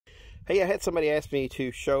Hey, I had somebody ask me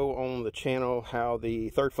to show on the channel how the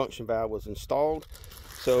third function valve was installed.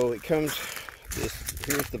 So it comes,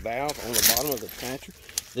 here's the valve on the bottom of the attachment.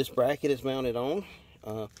 This bracket is mounted on.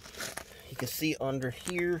 You can see under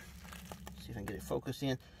here, see if I can get it focused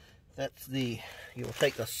in. That's you'll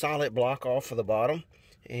take the solid block off of the bottom,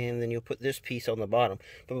 and then you'll put this piece on the bottom.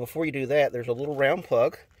 But before you do that, there's a little round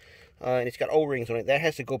plug, and it's got O-rings on it. That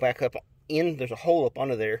has to go back up in, there's a hole up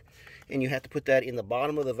under there, and you have to put that in the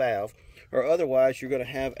bottom of the valve, or otherwise you're going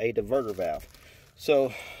to have a diverter valve.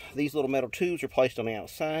 So these little metal tubes are placed on the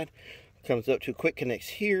outside, comes up to quick connects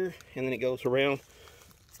here, and then it goes around,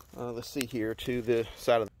 let's see here, to the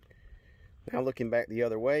side of the... Now looking back the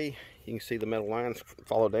other way, you can see the metal lines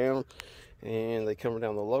follow down, and they come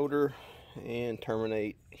down the loader and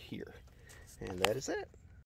terminate here. And that is it.